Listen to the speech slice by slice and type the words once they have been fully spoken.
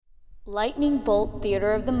Lightning Bolt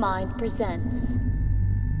Theater of the Mind presents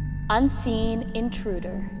Unseen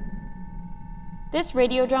Intruder. This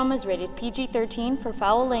radio drama is rated PG-13 for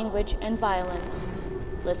foul language and violence.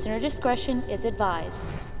 Listener discretion is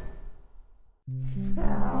advised.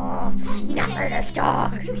 You never this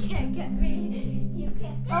dog. You can't get me. You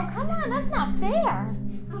can't get Oh, come on, that's not fair.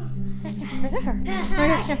 That's not fair.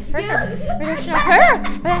 That's not fair. That's not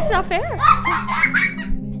fair. That's not fair.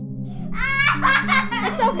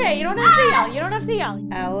 It's okay. You don't have to yell. You don't have to yell.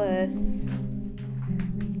 Alice,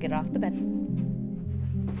 get off the bed.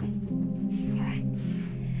 Alright.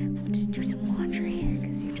 We'll just do some laundry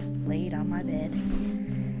because you just laid on my bed.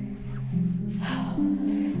 Oh,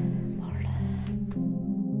 Lord.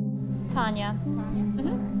 Tanya. Do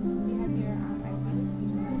you have your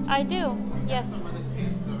ID? I do, yes.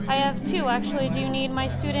 I have two, actually. Do you need my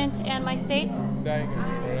student and my state?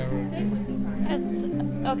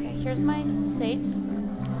 Okay, here's my state.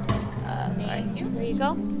 Sorry. Here you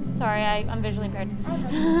go. Sorry, I'm visually impaired.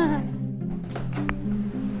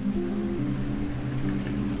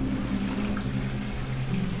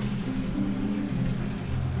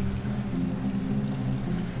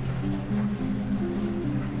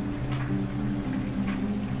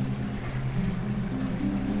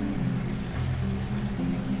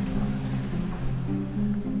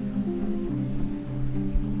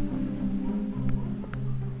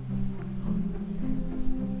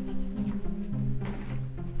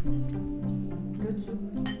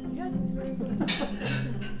 Yes, it's very good. It's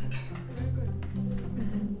very good.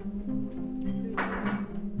 It's very good.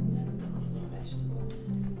 Vegetables.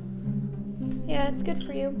 Yeah, it's good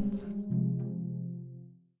for you.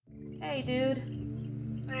 Hey, dude.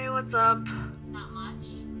 Hey, what's up? Not much.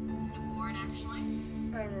 Kind of bored, actually.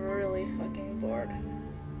 I'm really fucking bored.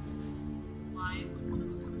 Why?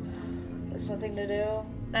 There's nothing to do.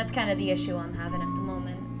 That's kind of the issue I'm having at the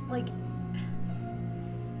moment. Like,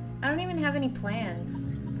 I don't even have any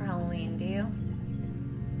plans for Halloween, do you?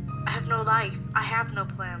 I have no life. I have no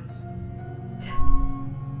plans.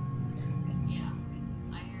 Yeah,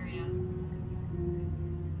 I hear you.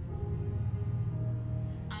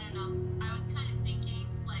 I don't know. I was kind of thinking,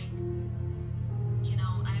 like, you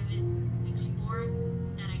know, I have this Ouija board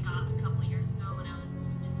that I got a couple years ago when I was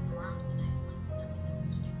in the dorms and I had like nothing else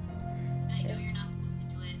to do. And I know you're not supposed to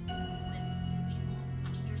do it with two people. I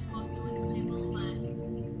mean, you're supposed to with two people, but I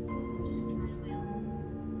just try to whale.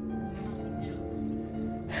 What else to do?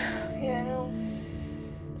 Yeah, I know.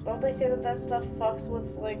 Don't they say that stuff fucks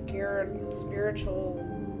with, like, your spiritual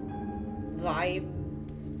vibe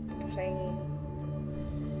thing?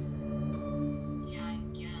 Yeah, I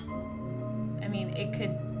guess. I mean, it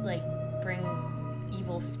could, like, bring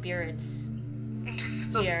evil spirits.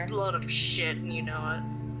 It's a Here. load of shit, and you know it.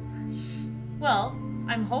 Well,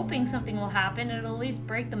 I'm hoping something will happen. It'll at least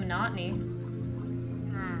break the monotony.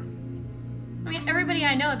 I mean, everybody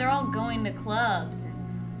I know, they're all going to clubs.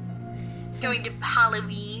 Going to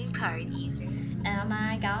Halloween parties. Oh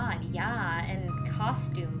my god, yeah. And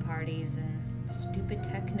costume parties and stupid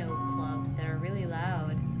techno clubs that are really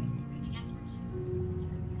loud. I guess we're just...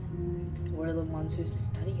 We're the ones who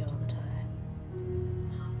study all the time.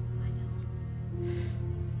 No,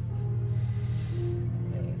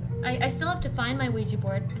 I don't. I still have to find my Ouija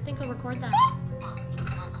board. I think I'll record that.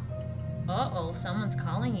 Uh-oh, someone's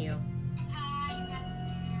calling you. Hi, you got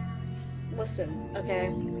scared. Listen, okay?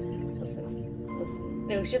 Listen.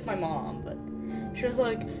 It was just my mom, but she was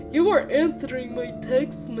like, "You are answering my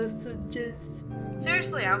text messages."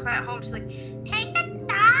 Seriously, I was at home, she's like, "Take the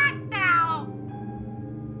dogs out!"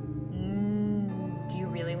 Do you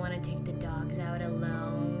really want to take the dogs out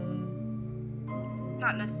alone?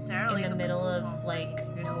 Not necessarily. In the middle pool's of, all- like,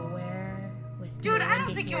 nowhere? With Dude, no I one don't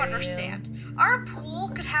to think you hear understand. Our pool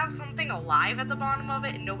could have something alive at the bottom of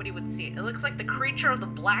it and nobody would see it. It looks like the creature of the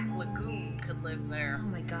Black Lagoon could live there. Oh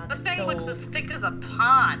my god, The that's thing so looks old. as thick as a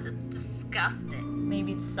pond. It's disgusting.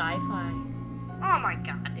 Maybe it's sci-fi. Oh my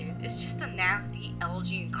god, dude. It's just a nasty,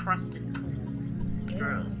 algae-encrusted pool. It's Ew.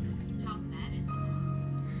 gross. How bad is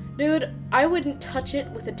it? Dude, I wouldn't touch it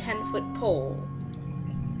with a 10-foot pole.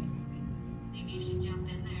 Maybe you should jump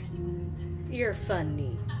in there, see what's in there. You're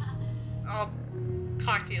funny. I'll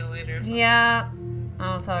talk to you later. Yeah,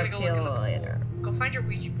 I'll talk Gotta go to you look at the later. Go find your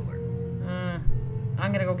Ouija board.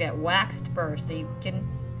 I'm gonna go get waxed first. Are you kidding?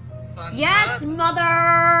 Fun. Yes,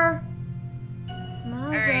 mother!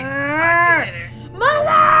 Mother! Alright, talk to you later.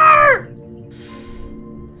 Mother!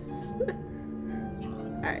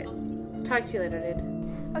 Alright, talk to you later, dude.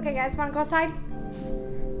 Okay, guys, wanna go outside?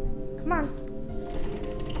 Come on.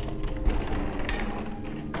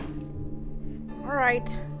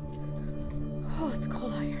 Alright. Oh, it's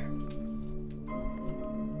cold out here.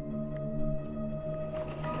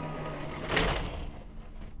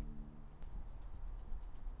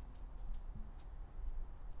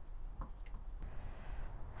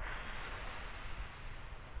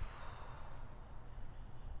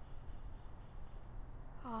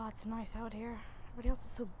 it's nice out here. Everybody else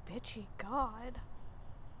is so bitchy. God.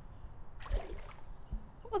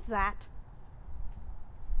 What was that?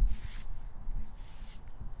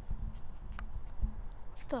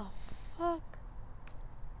 What the fuck?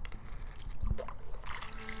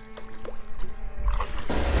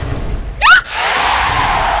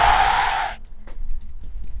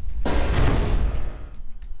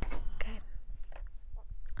 Okay.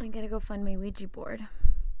 I gotta go find my Ouija board.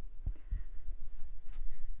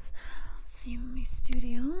 Let's see my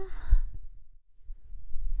studio.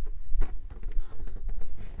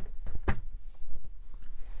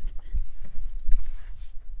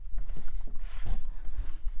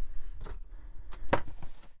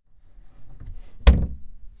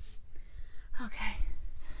 Okay,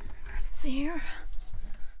 let's see here.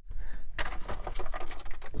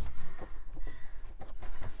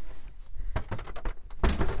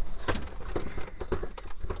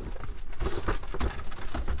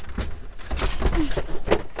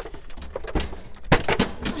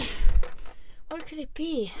 What could it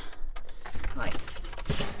be? Like,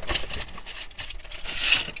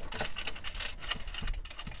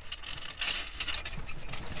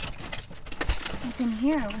 what's in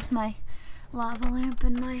here with my lava lamp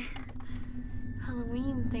and my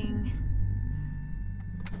Halloween thing?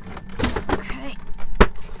 Okay.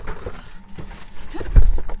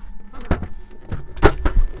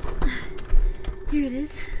 Here it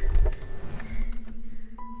is.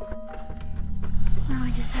 Now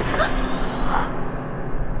I just have to...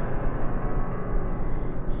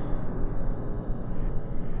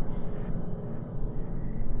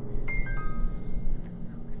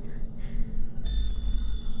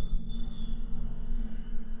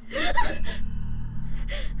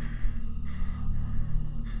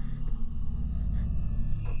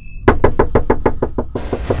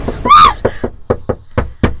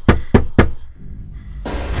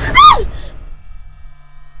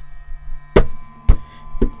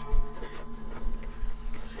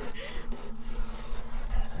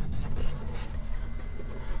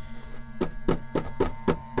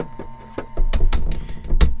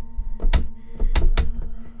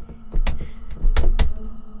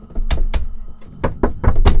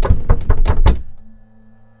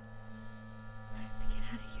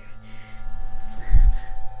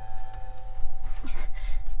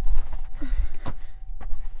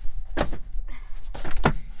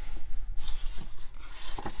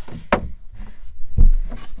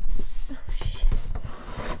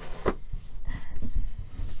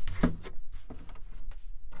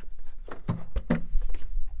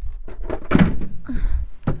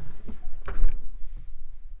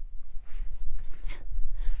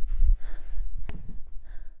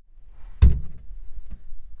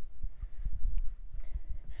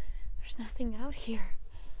 There's nothing out here.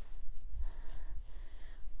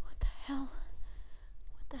 What the hell?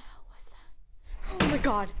 What the hell was that? Oh my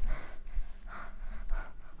god.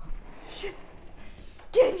 Shit.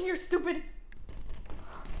 Get in here, stupid.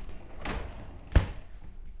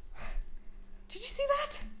 Did you see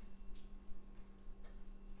that?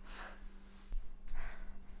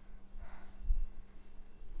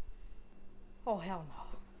 Oh, hell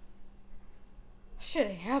no. Shit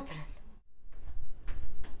ain't happening.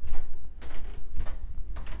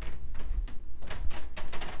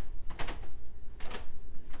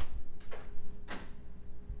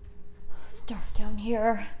 It's dark down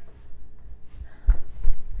here.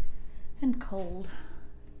 And cold.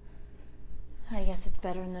 I guess it's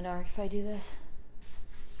better in the dark if I do this.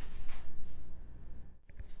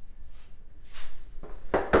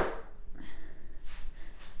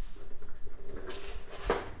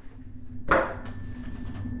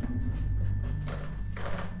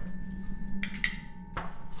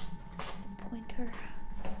 Pointer.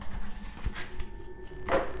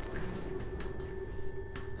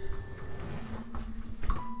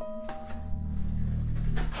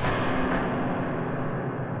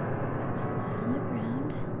 It's flat on the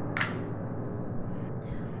ground.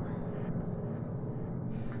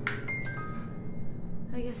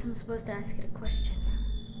 Now, I guess I'm supposed to ask it a question.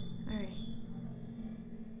 Alright.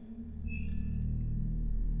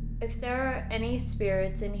 If there are any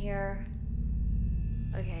spirits in here,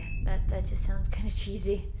 okay, that just sounds kind of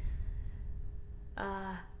cheesy.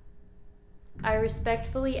 I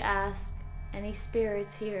respectfully ask any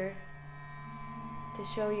spirits here to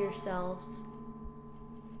show yourselves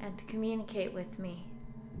and to communicate with me.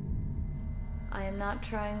 I am not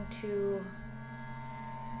trying to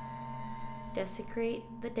desecrate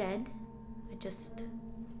the dead.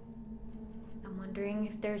 I'm wondering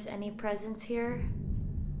if there's any presence here.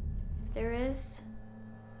 If there is,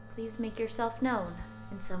 please make yourself known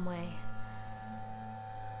in some way.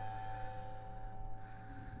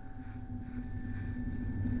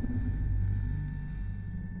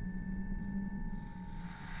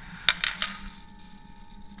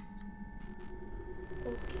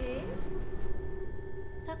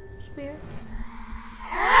 It's weird.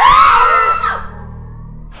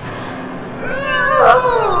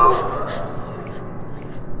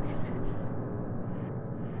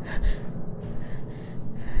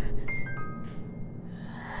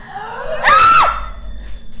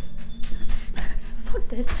 Fuck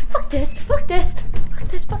this, fuck this, fuck this, fuck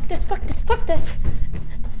this, fuck this, fuck this, fuck this.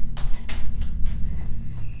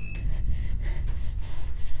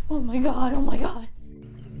 Oh my god, oh my god.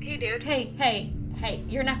 Hey, dude. Hey,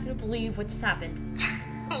 you're not gonna believe what just happened.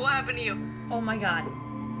 What happened to you? Oh my god.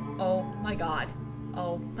 Oh my god.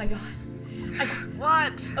 Oh my god.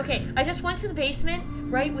 What? Okay, I just went to the basement,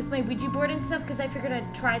 right, with my Ouija board and stuff, because I figured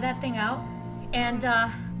I'd try that thing out. And, I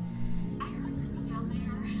heard something down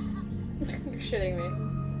there. You're shitting me. I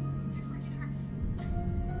freaking heard.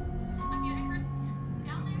 I mean, I heard something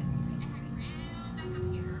down there, and I ran back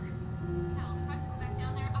up here. Hell, if I have to go back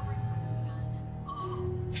down there, I'll bring my gun.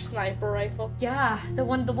 Oh. Your sniper rifle. yeah, the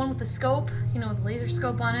one with the scope, you know, the laser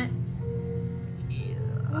scope on it. Yeah.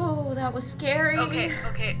 Oh, that was scary. Okay,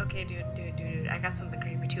 dude. I got something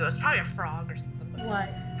creepy too. It was probably a frog or something. But... What?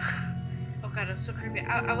 Oh god, it was so creepy.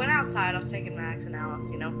 I went outside. I was taking Max and Alice,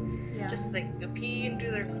 you know, Yeah. just like go pee and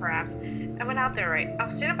do their crap. I went out there, right? I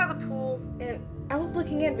was standing by the pool and I was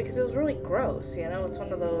looking in because it was really gross. You know, it's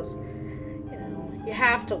one of those, you know, you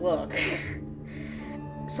have to look.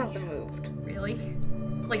 Something moved. Really?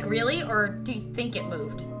 Like, really? Or do you think it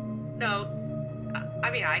moved? No, I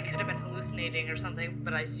mean I could have been hallucinating or something,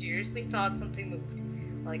 but I seriously thought something moved,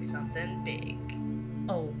 like something big.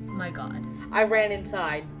 Oh my god. I ran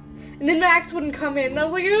inside. And then Max wouldn't come in, and I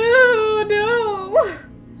was like, oh no!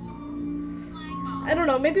 My God. I don't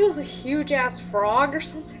know, maybe it was a huge ass frog or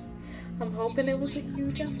something. I'm hoping it was a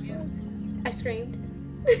huge ass frog. I screamed.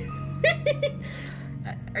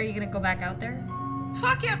 Are you gonna go back out there?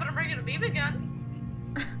 Fuck yeah, but I'm bringing a BB gun.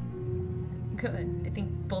 Good. I think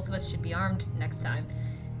both of us should be armed next time.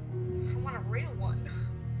 I want a real one.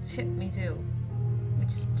 Shit, me too. We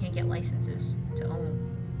just can't get licenses to own.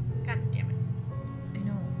 God damn it. I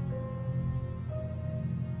know.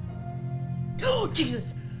 Oh,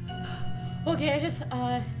 Jesus! Okay, I just,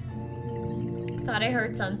 thought I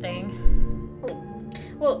heard something.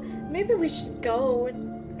 Well, maybe we should go.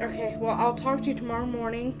 Okay, well, I'll talk to you tomorrow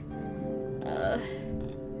morning. I'm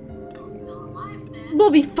still alive then.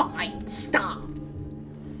 We'll be fine. Stop.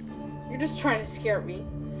 You're just trying to scare me.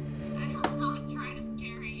 I'm not trying to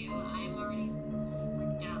scare you. I am already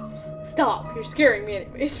freaked out. Stop. You're scaring me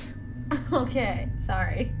anyways. Okay,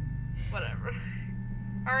 sorry. Whatever.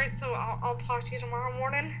 Alright, so I'll talk to you tomorrow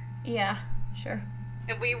morning. Yeah, sure.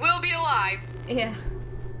 And we will be alive. Yeah.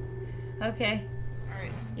 Okay,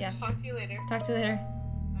 Alright. yeah. Talk to you later. Talk to you later.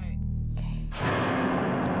 Alright.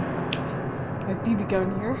 My BB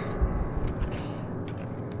gun here.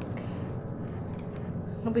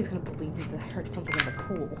 Nobody's gonna believe me that I heard something in the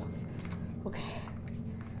pool. Okay.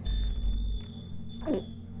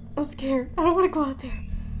 I'm scared. I don't want to go out there.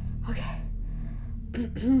 Okay.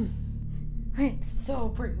 I am so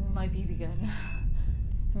bringing my BB gun.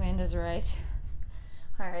 Amanda's right.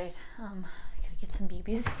 Alright, I gotta get some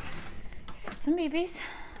BBs. Get some BBs.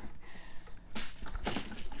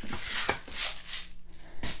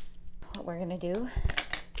 What we're gonna do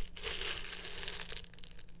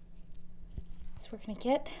is we're gonna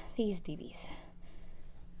get these BBs.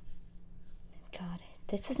 God, if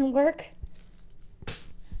this doesn't work,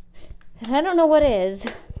 and I don't know what is.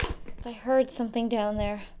 I heard something down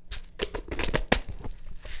there.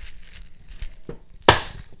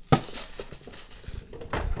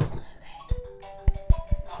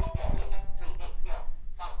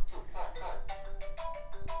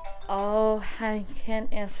 Oh, I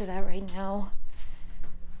can't answer that right now.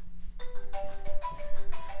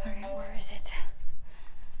 Alright, where is it?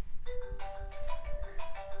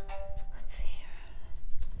 Let's see.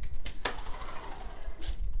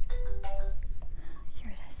 Here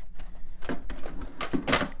it is.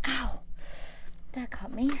 Ow! That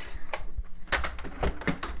caught me.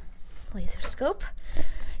 Laser scope.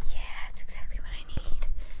 Yeah, that's exactly what I need.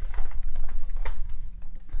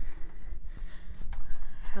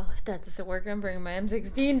 Hell, if that doesn't work, I'm bringing my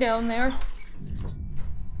M16 down there. There's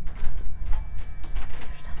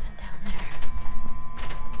nothing down there.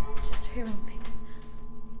 Just hearing things.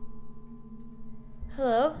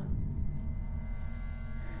 Hello?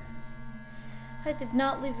 I did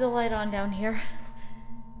not leave the light on down here.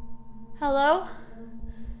 Hello?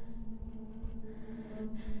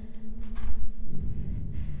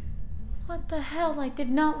 What the hell? I did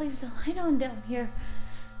not leave the light on down here.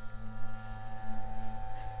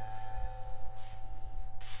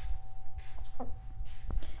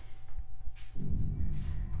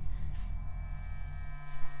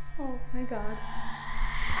 Oh my god.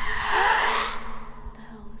 What the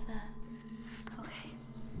hell was that? Okay.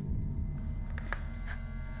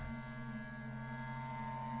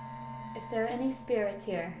 If there are any spirits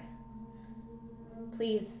here,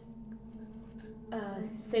 please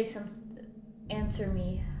say something. Answer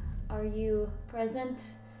me. Are you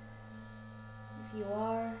present? If you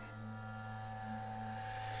are...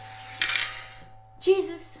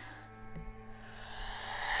 Jesus!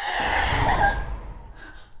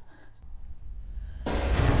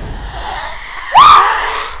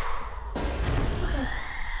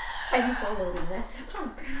 I can follow in this.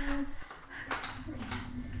 Oh, God.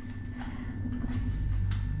 Okay.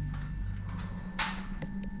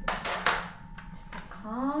 Just gotta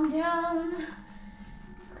calm down.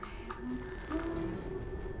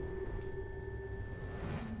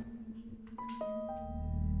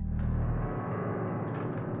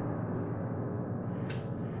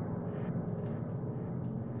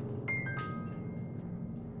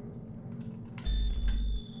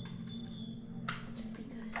 Should be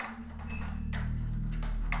good.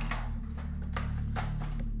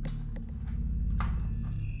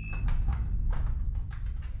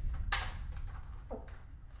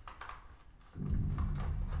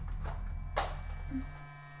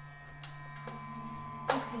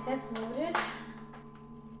 Okay, that's loaded.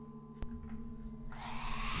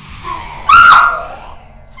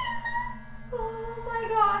 Oh my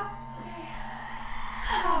god. Okay.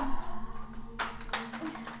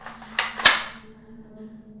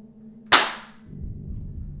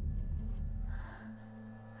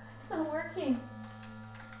 It's not working.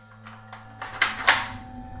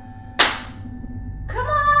 Come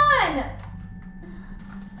on!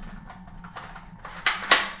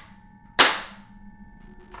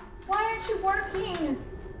 Why aren't you working?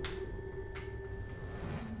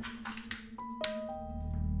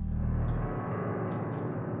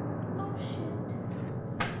 Oh shit.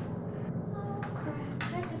 Oh crap.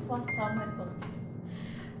 I just lost all my books.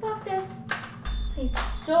 Fuck this. I'm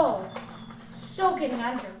so getting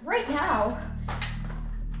out of here right now.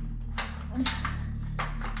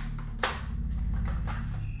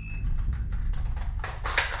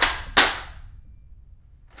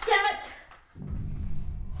 Damn it!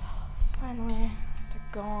 Finally, they're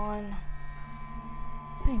gone.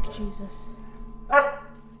 Thank Jesus.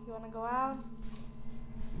 You wanna go out?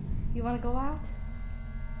 You wanna go out?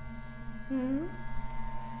 You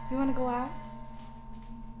wanna go out?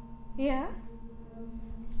 Yeah?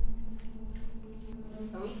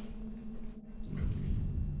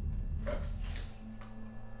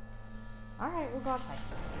 Alright, we'll go outside.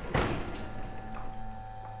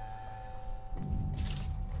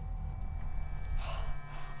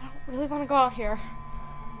 I don't really want to go out here.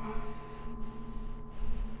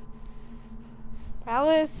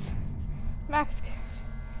 Alice, Max,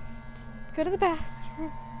 just go to the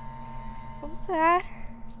bathroom. What was that?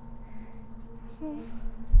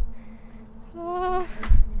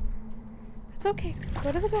 It's okay.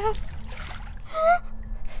 Go to the bathroom.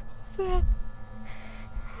 What's that?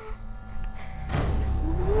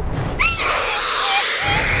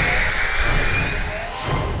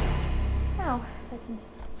 Now, if I can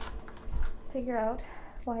figure out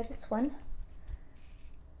why this one.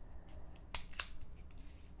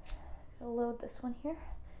 I'll load this one here.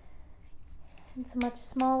 It's a much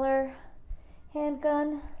smaller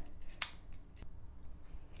handgun.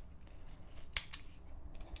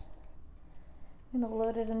 I'm gonna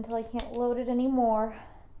load it until I can't load it anymore.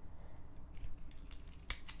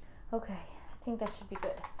 Okay, I think that should be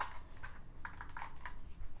good.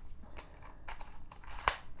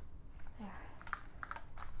 There.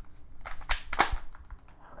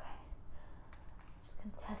 Okay. Just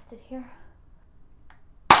gonna test it here.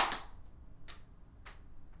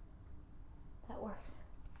 That works.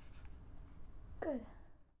 Good.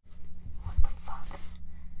 What the fuck?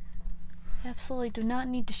 I absolutely do not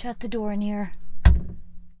need to shut the door in here.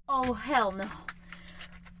 Oh, hell no.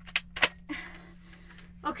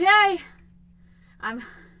 Okay. I'm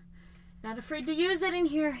not afraid to use it in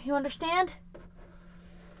here. You understand?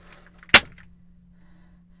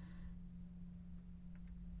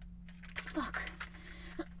 Fuck.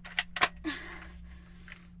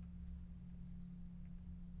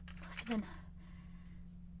 Must have been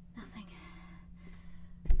nothing.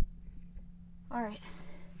 Alright.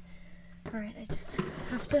 Alright, I just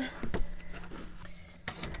have to...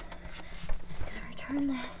 Just gonna return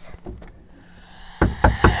this.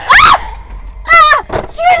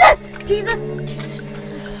 Jesus! Jesus!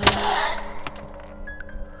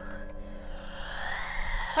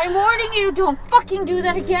 I'm warning you, don't fucking do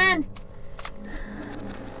that again!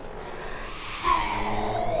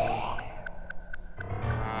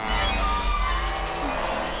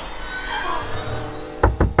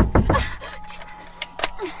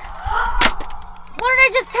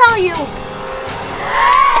 you!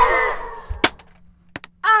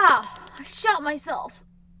 Ah! I shot myself.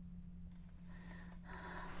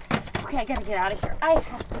 Okay, I gotta get out of here. I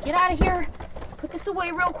have to get out of here. Put this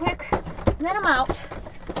away real quick, and then I'm out.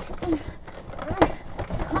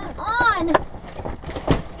 Come on!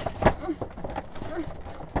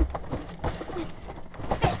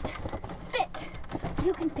 Fit.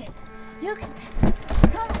 You can fit. You can fit.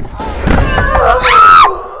 Come on.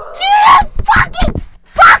 Fucking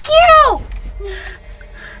fuck you!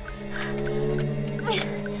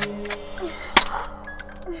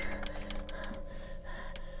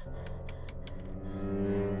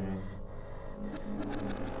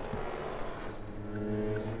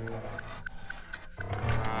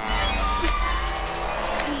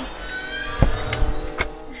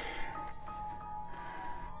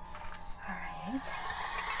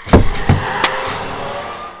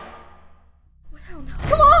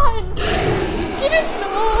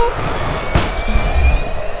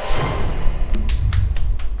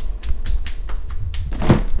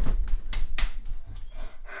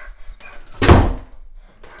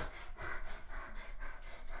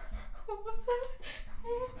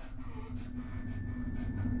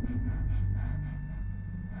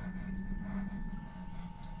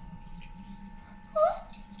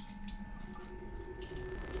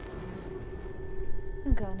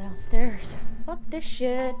 I'm going downstairs. Fuck this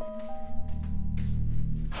shit. What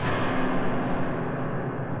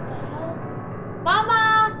the hell? Mama!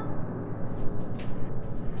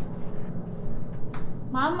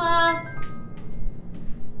 Mama!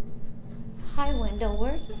 Hi, Wendell.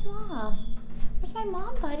 Where's my mom? Where's my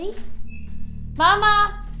mom, buddy?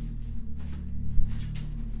 Mama!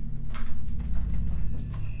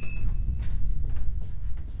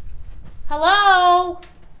 Hello?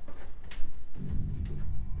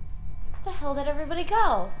 Where the hell did everybody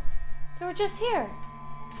go? They were just here.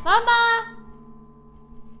 Mama!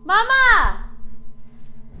 Mama!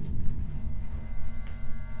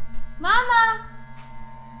 Mama!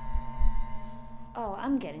 Oh,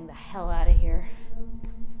 I'm getting the hell out of here.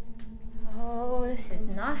 Oh, this is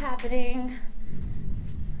not happening.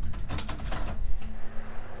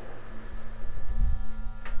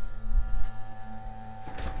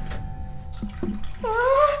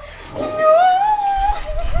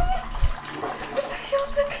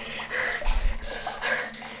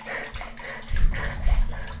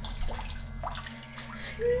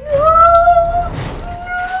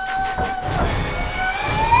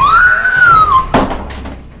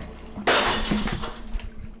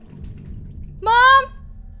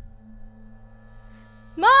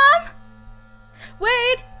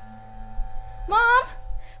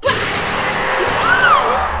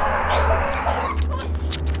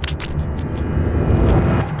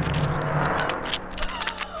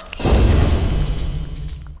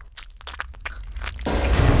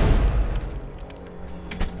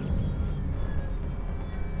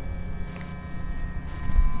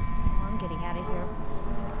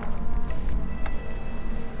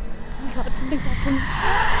 Something's happening.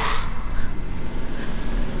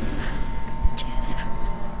 Jesus.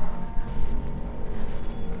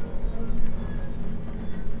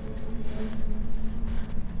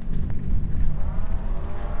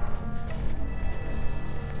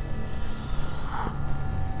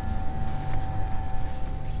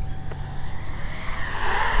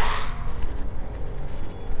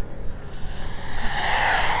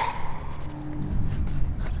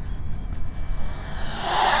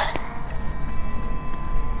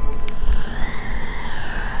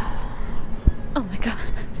 Oh my god.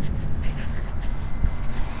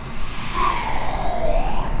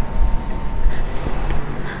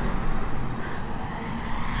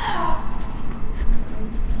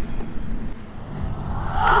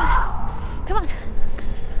 Come on.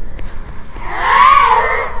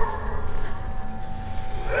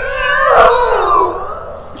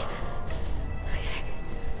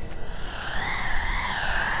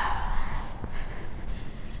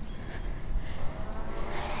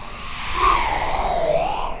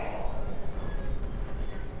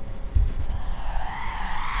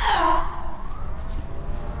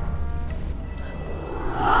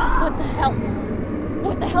 What the hell?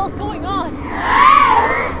 What the hell's going on?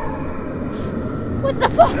 What the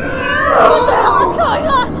fuck? What the hell is going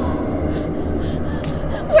on?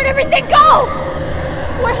 Where'd everything go?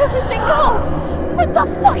 Where'd everything go? What the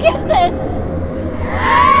fuck is this?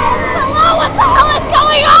 Hello? What the hell is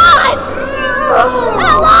going on?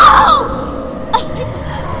 Hello?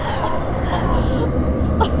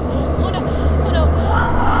 Oh no. Oh no.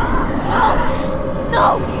 No.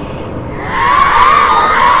 No.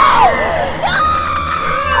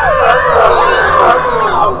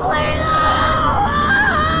 No, please.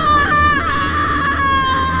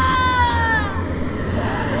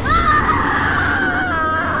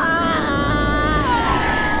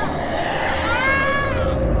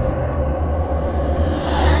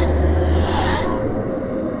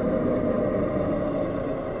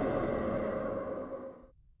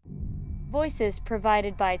 Voices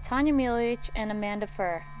provided by Tanya Milic and Amanda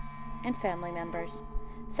Furr, and family members.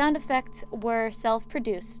 Sound effects were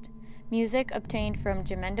self-produced. Music obtained from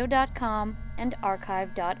Jamendo.com and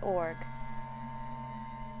archive.org.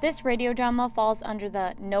 This radio drama falls under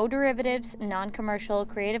the No Derivatives, Non-Commercial,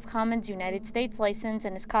 Creative Commons United States license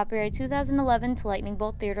and is copyright 2011 to Lightning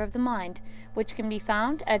Bolt Theater of the Mind, which can be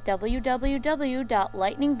found at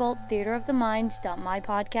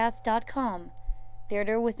www.lightningbolttheaterofthemind.mypodcast.com.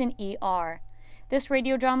 Theater with an ER. This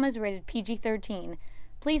radio drama is rated PG-13.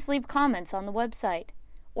 Please leave comments on the website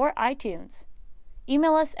or iTunes.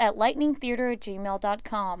 Email us at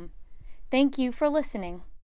lightningtheater@gmail.com. Thank you for listening.